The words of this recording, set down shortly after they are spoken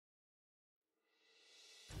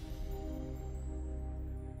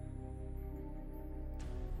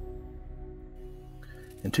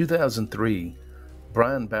In 2003,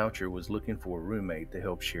 Brian Boucher was looking for a roommate to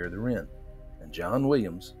help share the rent, and John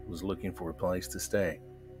Williams was looking for a place to stay.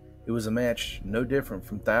 It was a match no different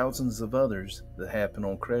from thousands of others that happen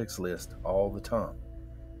on Craigslist all the time,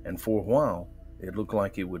 and for a while, it looked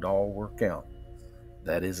like it would all work out.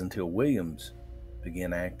 That is until Williams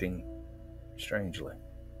began acting strangely.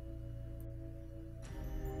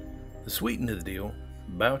 To sweeten the deal,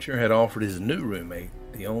 Boucher had offered his new roommate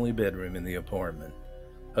the only bedroom in the apartment,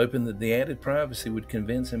 hoping that the added privacy would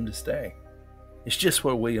convince him to stay. It's just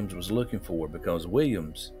what Williams was looking for, because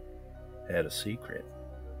Williams had a secret.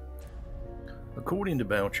 According to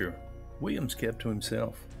Boucher, Williams kept to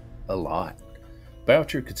himself a lot.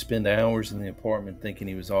 Boucher could spend hours in the apartment thinking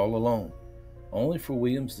he was all alone, only for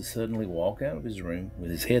Williams to suddenly walk out of his room with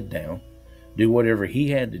his head down, do whatever he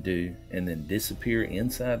had to do, and then disappear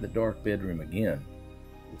inside the dark bedroom again,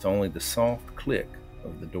 with only the soft click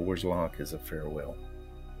of the door's lock as a farewell.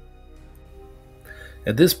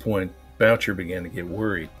 At this point, Boucher began to get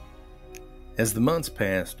worried. As the months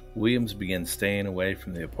passed, Williams began staying away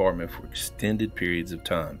from the apartment for extended periods of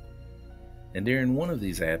time. And during one of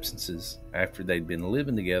these absences, after they'd been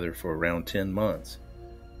living together for around 10 months,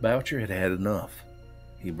 Boucher had had enough.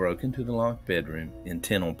 He broke into the locked bedroom,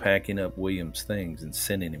 intent on packing up Williams' things and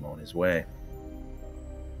sending him on his way.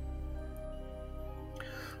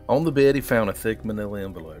 On the bed, he found a thick manila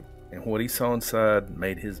envelope, and what he saw inside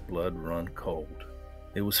made his blood run cold.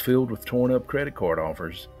 It was filled with torn-up credit card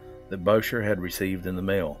offers that Boucher had received in the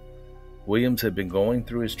mail. Williams had been going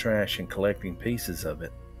through his trash and collecting pieces of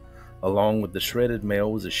it. Along with the shredded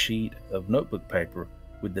mail was a sheet of notebook paper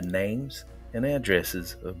with the names and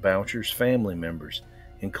addresses of Boucher's family members,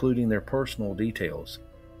 including their personal details,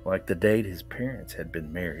 like the date his parents had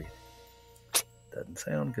been married. Doesn't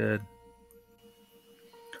sound good.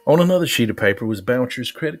 On another sheet of paper was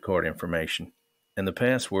Boucher's credit card information and the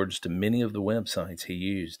passwords to many of the websites he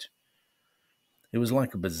used. It was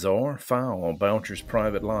like a bizarre file on Boucher's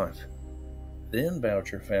private life. Then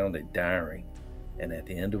Boucher found a diary, and at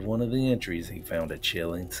the end of one of the entries he found a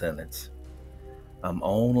chilling sentence. "I'm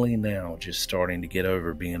only now just starting to get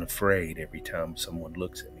over being afraid every time someone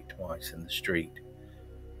looks at me twice in the street.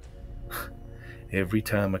 Every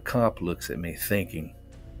time a cop looks at me thinking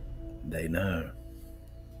they know."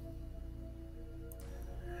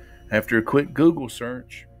 After a quick Google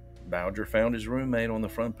search, Boucher found his roommate on the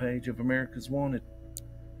front page of America's Wanted.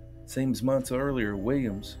 Seems months earlier,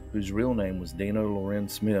 Williams, whose real name was Dino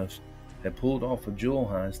Lorenz Smith, had pulled off a jewel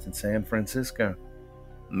heist in San Francisco,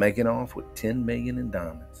 making off with $10 million in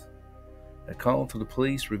diamonds. A call to the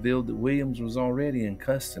police revealed that Williams was already in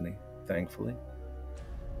custody, thankfully.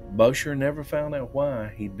 Boucher never found out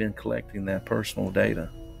why he'd been collecting that personal data,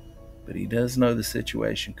 but he does know the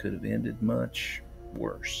situation could have ended much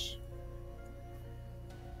worse.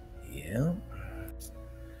 Yeah.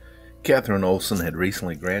 Catherine Olson had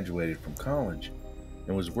recently graduated from college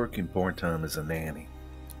and was working part-time as a nanny.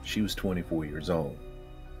 She was 24 years old.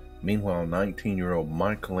 Meanwhile, 19-year-old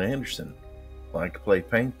Michael Anderson liked to play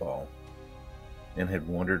paintball and had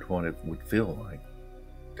wondered what it would feel like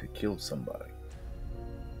to kill somebody.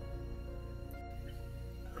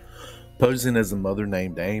 Posing as a mother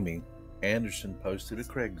named Amy, Anderson posted a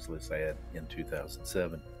Craigslist ad in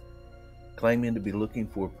 2007, claiming to be looking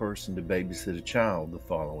for a person to babysit a child the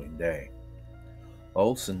following day.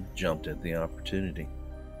 Olson jumped at the opportunity,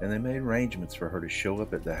 and they made arrangements for her to show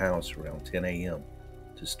up at the house around 10 a.m.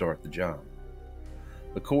 to start the job.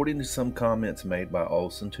 According to some comments made by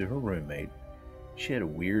Olson to her roommate, she had a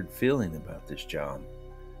weird feeling about this job,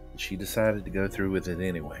 and she decided to go through with it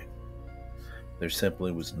anyway. There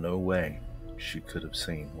simply was no way she could have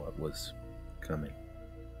seen what was coming.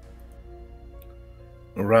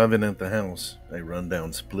 Arriving at the house, a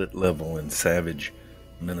rundown split level in Savage,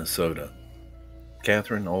 Minnesota,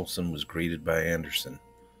 Catherine Olson was greeted by Anderson,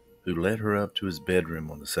 who led her up to his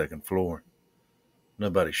bedroom on the second floor.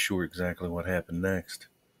 Nobody's sure exactly what happened next,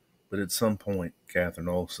 but at some point, Catherine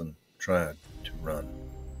Olson tried to run.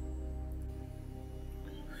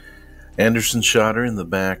 Anderson shot her in the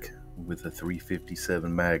back with a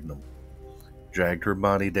 .357 Magnum, dragged her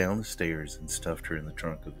body down the stairs, and stuffed her in the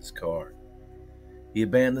trunk of his car. He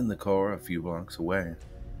abandoned the car a few blocks away.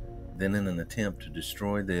 Then, in an attempt to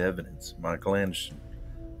destroy the evidence, Michael Anderson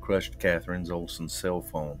crushed Catherine Olson's cell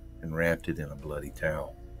phone and wrapped it in a bloody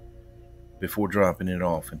towel, before dropping it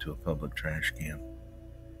off into a public trash can.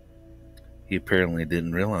 He apparently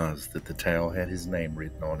didn't realize that the towel had his name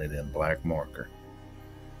written on it in black marker.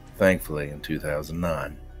 Thankfully, in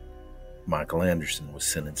 2009, Michael Anderson was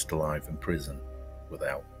sentenced to life in prison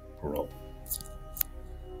without parole.